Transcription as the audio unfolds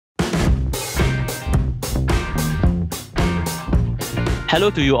Hello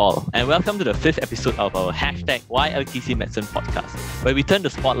to you all, and welcome to the fifth episode of our hashtag Why LKC Medicine podcast, where we turn the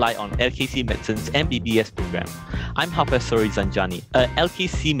spotlight on LKC Medicine's MBBS program. I'm Hafiz Zanjani, a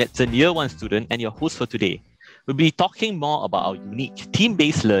LKC Medicine Year 1 student and your host for today. We'll be talking more about our unique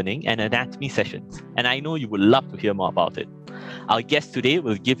team-based learning and anatomy sessions, and I know you would love to hear more about it. Our guest today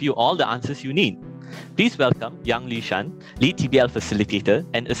will give you all the answers you need. Please welcome Yang Lishan, Lead TBL Facilitator,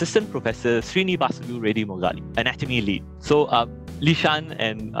 and Assistant Professor Sreenivasulu Reddy Mogali, Anatomy Lead. So, Lishan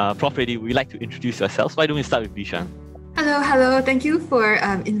and Prof. Reddy, would you like to introduce yourselves? Why don't we start with Lishan? Hello. Thank you for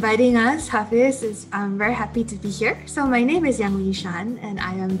inviting us, Hafiz. I'm very happy to be here. So my name is Yang Lishan, and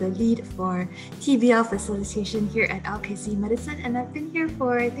I am the lead for TBL Facilitation here at LKCMedicine, and I've been here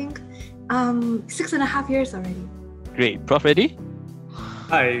for, I think, 6.5 years already. Great. Prof. Reddy?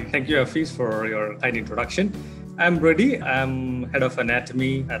 Hi, thank you, Hafiz, for your kind introduction. I'm Reddy. I'm head of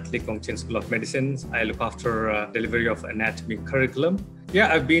anatomy at Lee Kong Chian School of Medicine. I look after delivery of anatomy curriculum.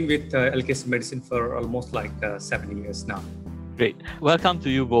 Yeah, I've been with LKC Medicine for almost 7 years now. Great. Welcome to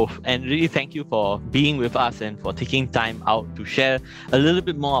you both, and really thank you for being with us and for taking time out to share a little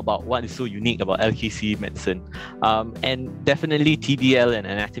bit more about what is so unique about LKC Medicine. And definitely TBL and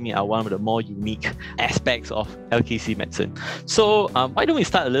anatomy are one of the more unique aspects of LKC Medicine. So why don't we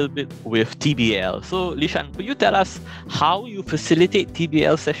start a little bit with TBL? So Lishan, could you tell us how you facilitate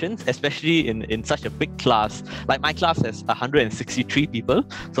TBL sessions, especially in such a big class? Like my class has 163 people.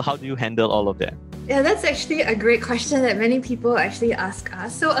 So how do you handle all of that? Yeah, that's actually a great question that many people actually ask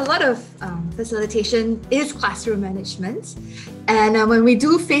us. So a lot of facilitation is classroom management. And when we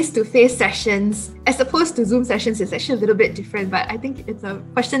do face-to-face sessions, as opposed to Zoom sessions, it's actually a little bit different. But I think it's a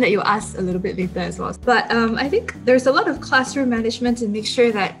question that you'll ask a little bit later as well. But I think there's a lot of classroom management to make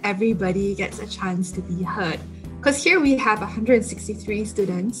sure that everybody gets a chance to be heard. Because here we have 163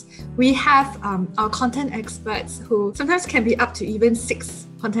 students. We have our content experts who sometimes can be up to even 6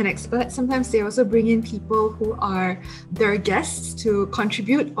 content experts. Sometimes they also bring in people who are their guests to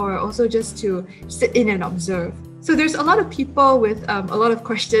contribute or also just to sit in and observe. So there's a lot of people with a lot of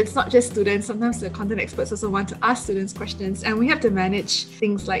questions, not just students. Sometimes the content experts also want to ask students questions, and we have to manage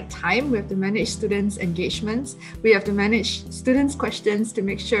things like time. We have to manage students' engagements. We have to manage students' questions to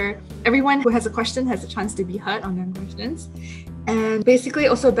make sure everyone who has a question has a chance to be heard on their questions. And basically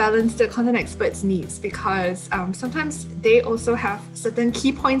also balance the content experts' needs, because sometimes they also have certain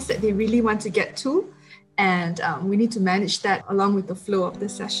key points that they really want to get to. And we need to manage that along with the flow of the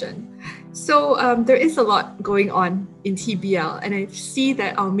session. So there is a lot going on in TBL, and I see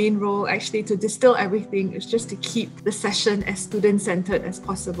that our main role actually to distill everything is just to keep the session as student-centered as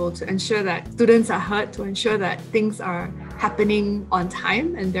possible, to ensure that students are heard, to ensure that things are happening on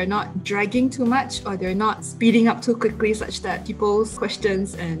time and they're not dragging too much or they're not speeding up too quickly such that people's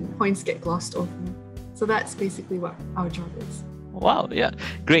questions and points get glossed over. So that's basically what our job is. Wow, yeah,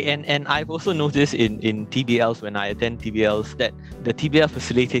 great. And I've also noticed in TBLs, when I attend TBLs, that the TBL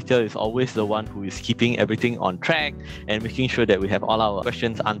facilitator is always the one who is keeping everything on track and making sure that we have all our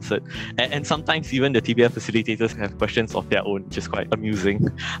questions answered. And sometimes even the TBL facilitators have questions of their own, which is quite amusing.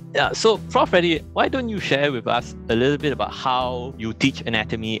 Yeah, so Prof. Reddy, why don't you share with us a little bit about how you teach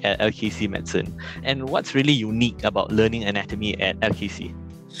anatomy at LKC Medicine and what's really unique about learning anatomy at LKC?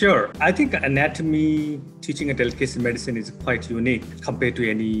 Sure. I think anatomy teaching at LKC Medicine is quite unique compared to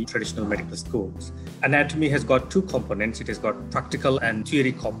any traditional medical schools. Anatomy has got 2 components. It has got practical and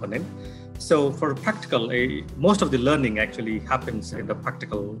theory component. So for practical, most of the learning actually happens in the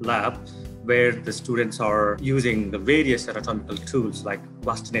practical lab, where the students are using the various anatomical tools like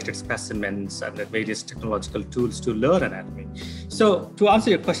plastinated specimens and the various technological tools to learn anatomy. So to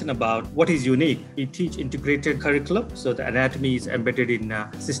answer your question about what is unique, we teach integrated curriculum. So the anatomy is embedded in a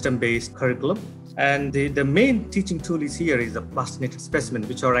system-based curriculum. And the main teaching tool is the plastinated specimen,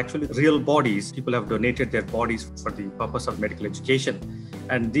 which are actually real bodies. People have donated their bodies for the purpose of medical education.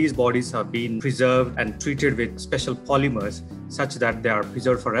 And these bodies have been preserved and treated with special polymers such that they are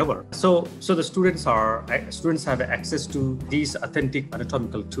preserved forever. So the students have access to these authentic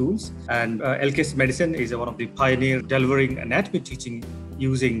anatomical tools. And LKC Medicine is one of the pioneer delivering anatomy teaching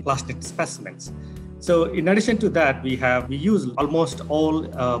using plastinated specimens. So in addition to that, we use almost all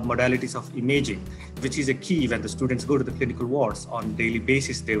modalities of imaging, which is a key when the students go to the clinical wards on daily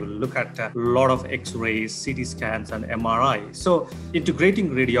basis. They will look at a lot of X-rays, CT scans, and MRI. So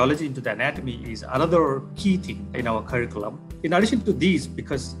integrating radiology into the anatomy is another key thing in our curriculum. in addition to these,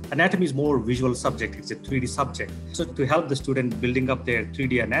 because anatomy is more visual subject, it's a 3D subject. So to help the student building up their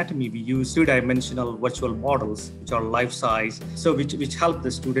 3D anatomy, we use two-dimensional virtual models, which are life-size, so which help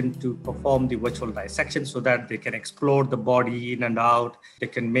the student to perform the virtual dissection so that they can explore the body in and out. They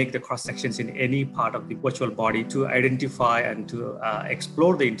can make the cross-sections in any part of the virtual body to identify and to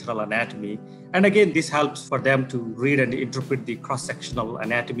explore the internal anatomy. And again, this helps for them to read and interpret the cross-sectional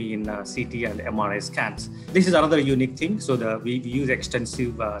anatomy in CT and MRI scans. This is another unique thing. So we use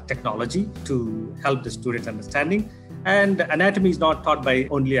extensive technology to help the students' understanding. And anatomy is not taught by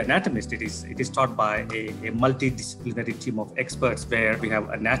only anatomists. It is taught by a multidisciplinary team of experts where we have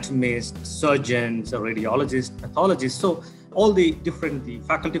anatomists, surgeons, radiologists, pathologists. So all the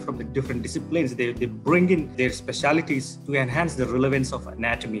faculty from the different disciplines, they bring in their specialities to enhance the relevance of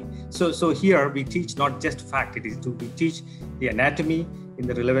anatomy. So here we teach not just fact, we teach the anatomy in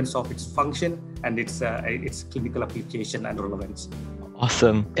the relevance of its function and its clinical application and relevance.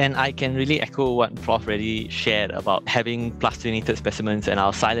 Awesome. And I can really echo what Prof. Reddy shared about having plastinated specimens and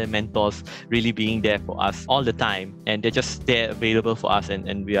our silent mentors really being there for us all the time. And they're just there available for us,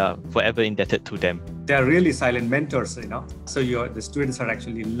 and we are forever indebted to them. They're really silent mentors, So the students are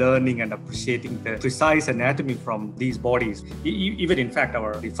actually learning and appreciating the precise anatomy from these bodies. Even in fact,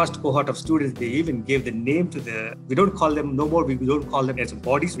 the first cohort of students, they even gave the name to we don't call them as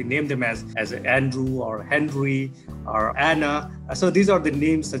bodies. We name them as Andrew or Henry or Anna. So these are the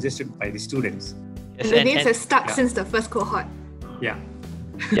names suggested by the students. Yes, the names have stuck since the first cohort. Yeah.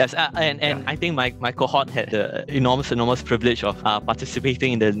 Yes, and I think my cohort had the enormous privilege of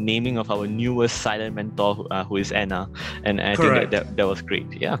participating in the naming of our newest silent mentor, who is Anna, and I think that was great.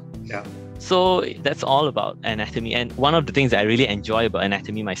 Yeah. So that's all about anatomy. And one of the things that I really enjoy about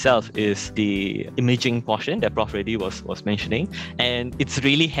anatomy myself is the imaging portion that Prof. Reddy was mentioning. And it's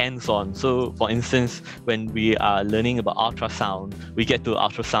really hands-on. So for instance, when we are learning about ultrasound, we get to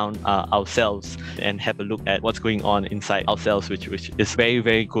ultrasound ourselves and have a look at what's going on inside ourselves, which is very,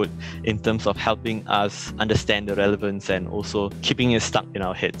 very good in terms of helping us understand the relevance and also keeping it stuck in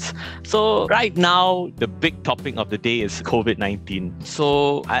our heads. So right now, the big topic of the day is COVID-19.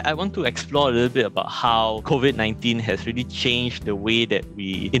 So I want to explore a little bit about how COVID-19 has really changed the way that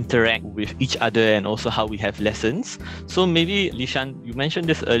we interact with each other and also how we have lessons. So maybe, Lishan, you mentioned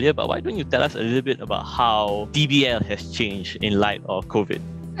this earlier, but why don't you tell us a little bit about how TBL has changed in light of COVID?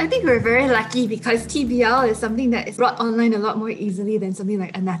 I think we're very lucky because TBL is something that is brought online a lot more easily than something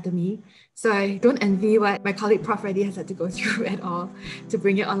like anatomy. So I don't envy what my colleague Prof. Reddy has had to go through at all to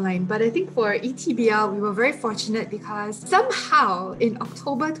bring it online. But I think for ETBL, we were very fortunate because somehow in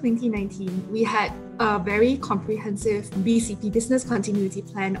October 2019, we had a very comprehensive BCP, business continuity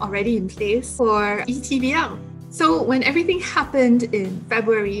plan, already in place for ETBL. So when everything happened in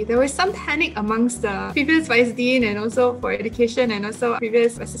February, there was some panic amongst the previous Vice Dean and also for education and also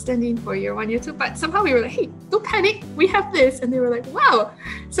previous Assistant Dean for year 1, year 2. But somehow we were like, hey, don't panic, we have this. And they were like, wow.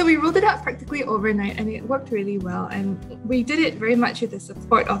 So we rolled it out practically overnight and it worked really well. And we did it very much with the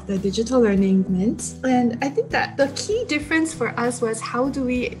support of the digital learning movement. And I think that the key difference for us was how do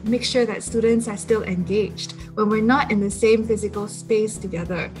we make sure that students are still engaged when we're not in the same physical space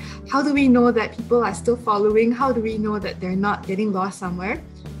together? How do we know that people are still following? How do we know that they're not getting lost somewhere?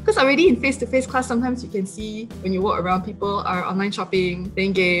 Because already in face-to-face class, sometimes you can see when you walk around, people are online shopping,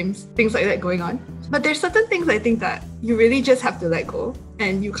 playing games, things like that going on. But there's certain things I think that you really just have to let go,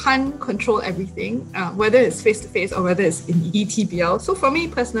 and you can't control everything, whether it's face-to-face or whether it's in ETBL. So for me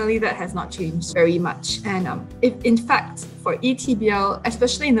personally, that has not changed very much. And if in fact, for ETBL,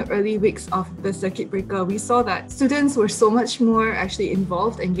 especially in the early weeks of the circuit breaker, we saw that students were so much more actually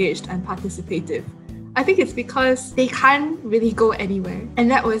involved, engaged, and participative. I think it's because they can't really go anywhere. And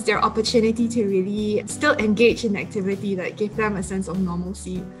that was their opportunity to really still engage in activity that gave them a sense of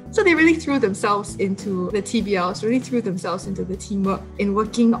normalcy. So they really threw themselves into the TBLs, really threw themselves into the teamwork in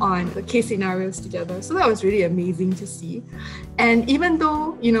working on the case scenarios together. So that was really amazing to see. And even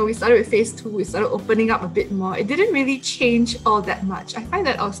though, we started with phase 2, we started opening up a bit more, it didn't really change all that much. I find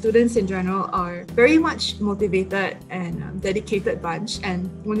that our students in general are very much motivated and dedicated bunch. And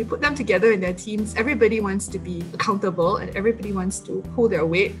when we put them together in their teams, everybody wants to be accountable and everybody wants to pull their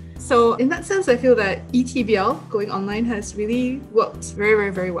weight. So in that sense, I feel that ETBL going online has really worked very, very,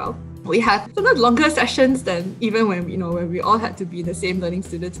 very well. We have sometimes longer sessions than even when we all had to be in the same learning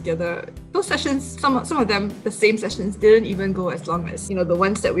studio together. Those sessions, some of them, the same sessions, didn't even go as long as the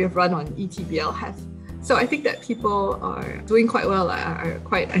ones that we have run on ETBL have. So I think that people are doing quite well, are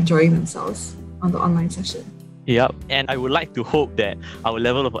quite enjoying themselves on the online session. Yep, and I would like to hope that our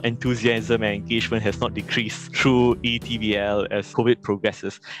level of enthusiasm and engagement has not decreased through ETBL as COVID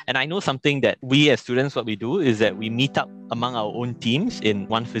progresses. And I know something that we as students, what we do is that we meet up among our own teams in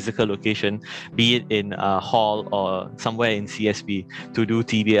one physical location, be it in a hall or somewhere in CSB, to do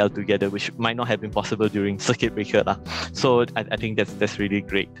TBL together, which might not have been possible during circuit breaker. So I think that's really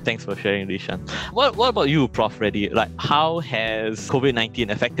great. Thanks for sharing, Lishan. What about you, Prof. Reddy? Like, how has COVID-19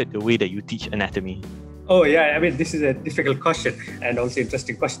 affected the way that you teach anatomy? Oh yeah, I mean, this is a difficult question and also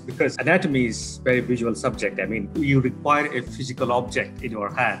interesting question because anatomy is a very visual subject. I mean, you require a physical object in your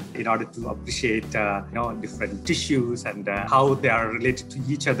hand in order to appreciate, different tissues and how they are related to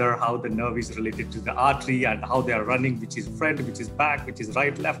each other, how the nerve is related to the artery and how they are running, which is front, which is back, which is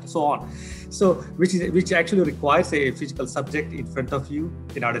right, left, so on. So, which actually requires a physical subject in front of you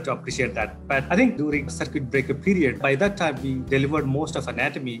in order to appreciate that. But I think during circuit breaker period, by that time we delivered most of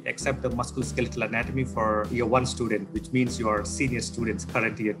anatomy except the musculoskeletal anatomy for year 1 student, which means your senior students,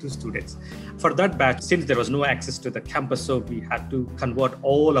 current year 2 students. For that batch, since there was no access to the campus, so we had to convert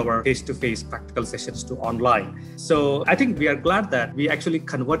all our face-to-face practical sessions to online. So I think we are glad that we actually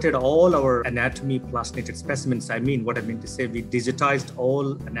converted all our anatomy plastinated specimens. I mean, what I mean to say, we digitized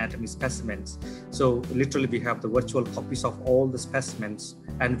all anatomy specimens. So literally we have the virtual copies of all the specimens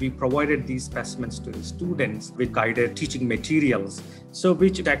and we provided these specimens to the students with guided teaching materials. So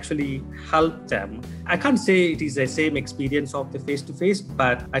which actually helped them. I can't say it is the same experience of the face-to-face,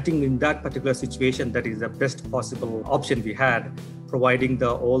 but I think in that particular situation, that is the best possible option we had, providing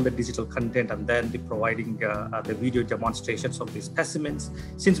all the digital content and then providing the video demonstrations of the specimens.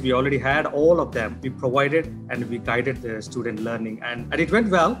 Since we already had all of them, we provided and we guided the student learning and it went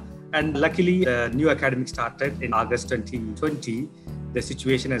well. And luckily, the new academic started in August 2020. The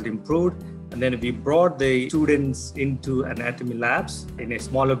situation has improved. And then we brought the students into anatomy labs in a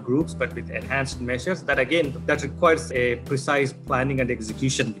smaller groups, but with enhanced measures. That requires a precise planning and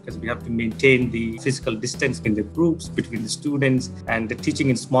execution because we have to maintain the physical distance in the groups between the students and the teaching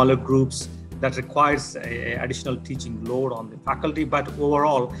in smaller groups. That requires additional teaching load on the faculty. But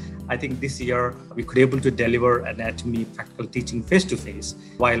overall, I think this year we could able to deliver anatomy practical teaching face-to-face,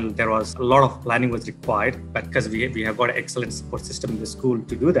 while there was a lot of planning was required, but because we have got an excellent support system in the school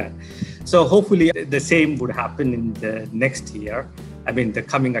to do that. So hopefully the same would happen in the next year. I mean, the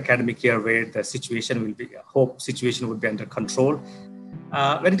coming academic year where the situation will be, situation would be under control.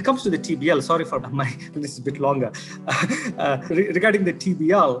 When it comes to the TBL, sorry for this is a bit longer. Regarding the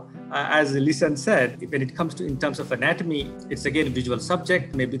TBL, as Lishan said, when it comes to in terms of anatomy, it's again a visual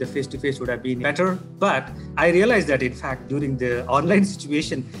subject. Maybe the face-to-face would have been better. But I realized that in fact, during the online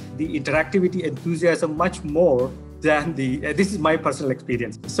situation, the interactivity, enthusiasm much more than this is my personal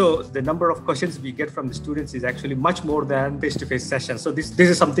experience. So the number of questions we get from the students is actually much more than face-to-face sessions. So this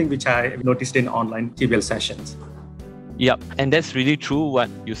is something which I noticed in online TBL sessions. Yep, and that's really true what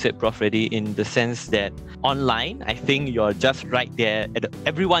you said, Prof. Reddy, in the sense that online, I think you're just right there.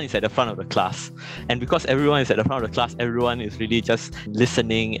 Everyone is at the front of the class. And because everyone is at the front of the class, everyone is really just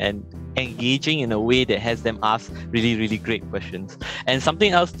listening and engaging in a way that has them ask really, really great questions. And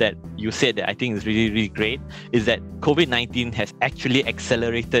something else that you said that I think is really, really great is that COVID-19 has actually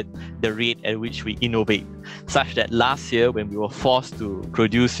accelerated the rate at which we innovate, such that last year when we were forced to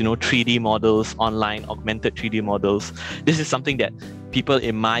produce 3D models online, augmented 3D models, this is something that people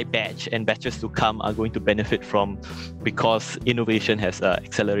in my batch and batches to come are going to benefit from because innovation has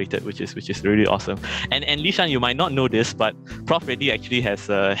accelerated, which is really awesome. And Lishan, you might not know this, but Prof. Reddy actually has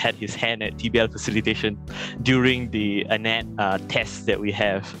had his hand at TBL facilitation during the ANAT tests that we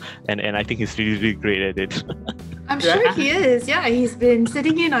have, and I think he's really, really great at it. I'm sure he is. Yeah, he's been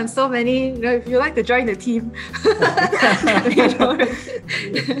sitting in on so many. If you like to join the team.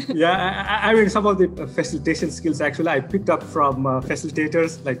 Yeah, I mean, some of the facilitation skills actually I picked up from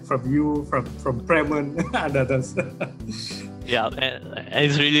facilitators like from you, from Preman and others. Yeah, and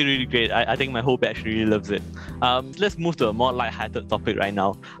it's really, really great. I think my whole batch really loves it. Let's move to a more light-hearted topic right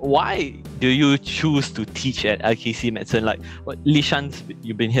now. Why do you choose to teach at LKCMedicine? Like, Lishan,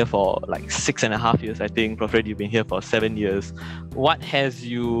 you've been here for like 6.5 years, I think. Prof. Reddy, you've been here for 7 years. What has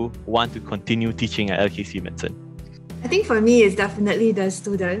you want to continue teaching at LKCMedicine? I think for me, it's definitely the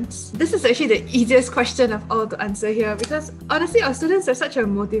students. This is actually the easiest question of all to answer here because honestly, our students are such a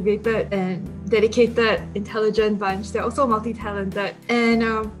motivated and dedicated, intelligent bunch. They're also multi-talented. And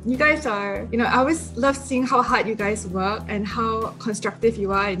you guys are, I always love seeing how hard you guys work and how constructive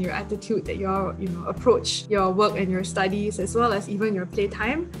you are in your attitude that you approach your work and your studies as well as even your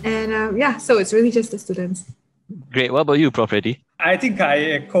playtime. And so it's really just the students. Great. What about you, Prof. Reddy? I think I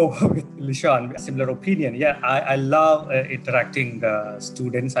echo with Lishan, similar opinion. Yeah, I love interacting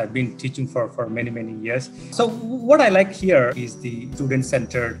students. I've been teaching for many, many years. So what I like here is the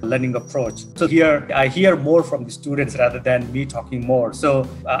student-centered learning approach. So here I hear more from the students rather than me talking more. So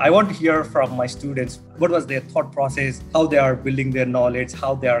I want to hear from my students, what was their thought process, how they are building their knowledge,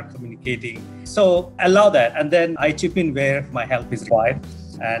 how they are communicating. So allow that. And then I chip in where my help is required.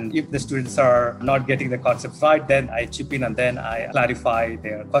 And if the students are not getting the concepts right, then I chip in and then I clarify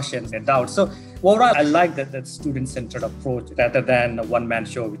their questions and doubts. So overall, I like that student-centered approach rather than a one-man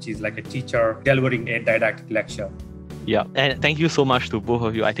show, which is like a teacher delivering a didactic lecture. Yeah, and thank you so much to both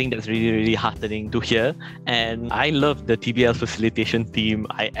of you. I think that's really, really heartening to hear. And I love the TBL facilitation team.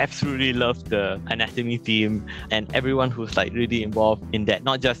 I absolutely love the anatomy team and everyone who's like really involved in that,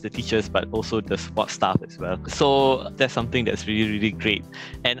 not just the teachers, but also the support staff as well. So that's something that's really, really great.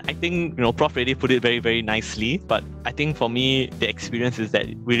 And I think, Prof. Reddy put it very, very nicely. But I think for me, the experience is that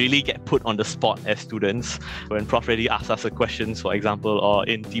we really get put on the spot as students. When Prof. Reddy asks us a question, for example, or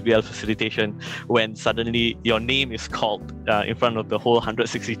in TBL facilitation, when suddenly your name is called in front of the whole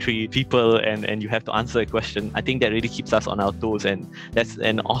 163 people and you have to answer a question, I think that really keeps us on our toes, and that's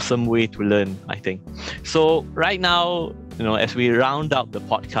an awesome way to learn, I think. So right now, as we round up the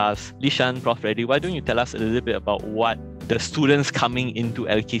podcast, Lishan, Prof. Reddy, why don't you tell us a little bit about what the students coming into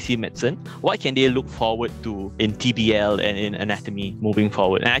LKC Medicine, what can they look forward to in TBL and in anatomy moving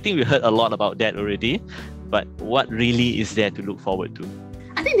forward? And I think we heard a lot about that already, but what really is there to look forward to?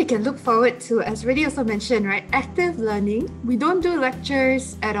 I think they can look forward to, as Reddy also mentioned, right, active learning. We don't do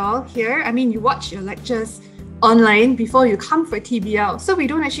lectures at all here. I mean, you watch your lectures online before you come for TBL. So we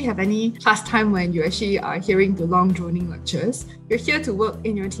don't actually have any class time when you actually are hearing the long droning lectures. You're here to work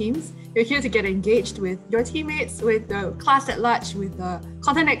in your teams. You're here to get engaged with your teammates, with the class at large, with the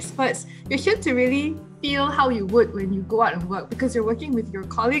content experts. You're here to really feel how you would when you go out and work, because you're working with your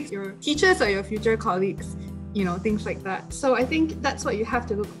colleagues, your teachers or your future colleagues, things like that. So I think that's what you have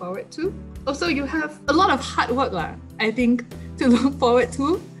to look forward to. Also, you have a lot of hard work, I think, to look forward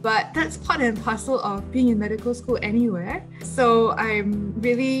to, but that's part and parcel of being in medical school anywhere. So I'm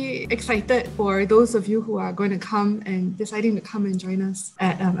really excited for those of you who are going to come and deciding to come and join us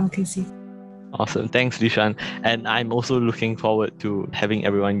at LKC. Awesome. Thanks, Lishan. And I'm also looking forward to having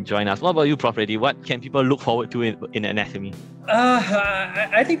everyone join us. What about you, Prof. Reddy? What can people look forward to in anatomy?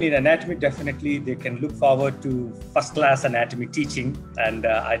 I think in anatomy, definitely they can look forward to first-class anatomy teaching. And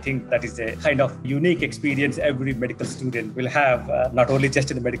I think that is a kind of unique experience every medical student will have, not only just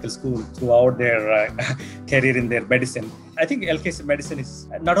in the medical school, throughout their career in their medicine. I think LKCMedicine is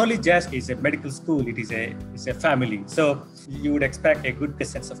not only just is a medical school, it's a family. So you would expect a good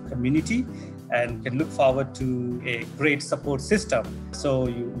sense of community and can look forward to a great support system. So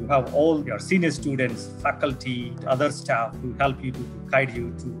you have all your senior students, faculty, other staff who help you to guide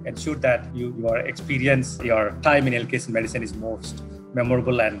you to ensure that your experience, your time in LKCMedicine is most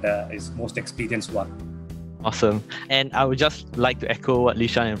memorable and is most experienced one. Awesome. And I would just like to echo what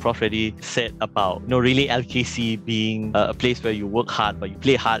Lishan and Prof. Reddy said about, really LKC being a place where you work hard, but you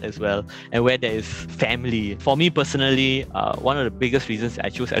play hard as well, and where there is family. For me personally, one of the biggest reasons I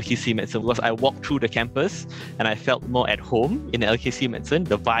chose LKC Medicine was I walked through the campus and I felt more at home in LKC Medicine.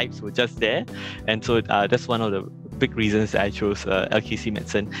 The vibes were just there. And so that's one of the big reasons that I chose LKC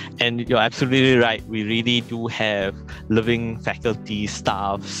Medicine. And you're absolutely right. We really do have living faculty,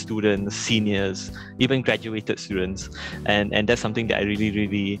 staff, students, seniors, even graduated students. And that's something that I really,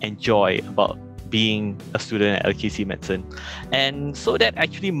 really enjoy about being a student at LKC Medicine. And so that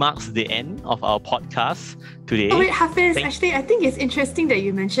actually marks the end of our podcast today. Oh wait, Hafiz, actually I think it's interesting that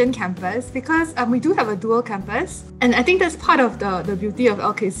you mentioned campus, because we do have a dual campus, and I think that's part of the beauty of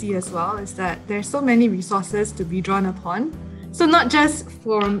LKC as well, is that there's so many resources to be drawn upon. So not just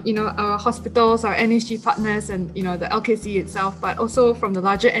from our hospitals, our NHG partners, and the LKC itself, but also from the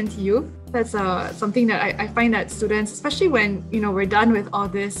larger NTU. That's something that I find that students, especially when we're done with all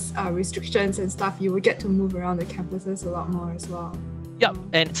these restrictions and stuff, you will get to move around the campuses a lot more as well. Yeah,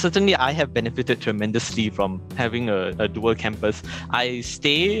 and certainly I have benefited tremendously from having a dual campus. I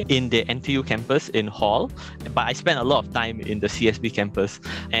stay in the NTU campus in Hall, but I spend a lot of time in the CSB campus,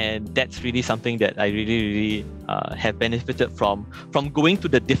 and that's really something that I really have benefited from going to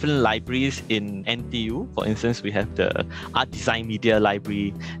the different libraries in NTU. For instance, we have the Art Design Media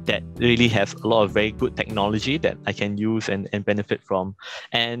Library that really has a lot of very good technology that I can use and benefit from.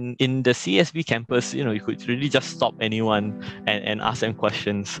 And in the CSB campus, you could really just stop anyone and ask them them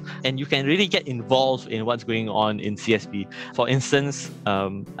questions, and you can really get involved in what's going on in CSB. For instance,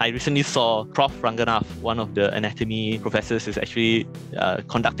 I recently saw Prof. Ranganath, one of the anatomy professors, is actually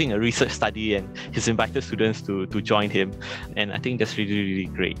conducting a research study, and he's invited students to join him. And I think that's really, really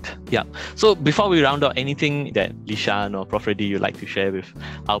great. Yeah. So before we round out, anything that Lishan or Prof. Reddy you'd like to share with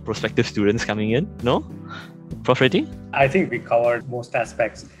our prospective students coming in? No? Prof. Reddy? I think we covered most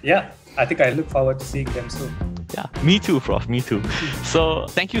aspects. Yeah, I think I look forward to seeing them soon. Yeah, me too, Prof. Me too. So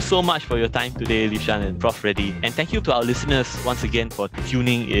thank you so much for your time today, Lishan and Prof. Reddy. And thank you to our listeners once again for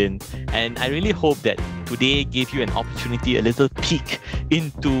tuning in. And I really hope that today gave you an opportunity, a little peek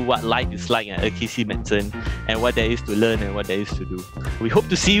into what life is like at LKC Medicine and what there is to learn and what there is to do. We hope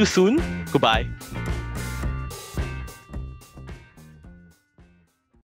to see you soon. Goodbye.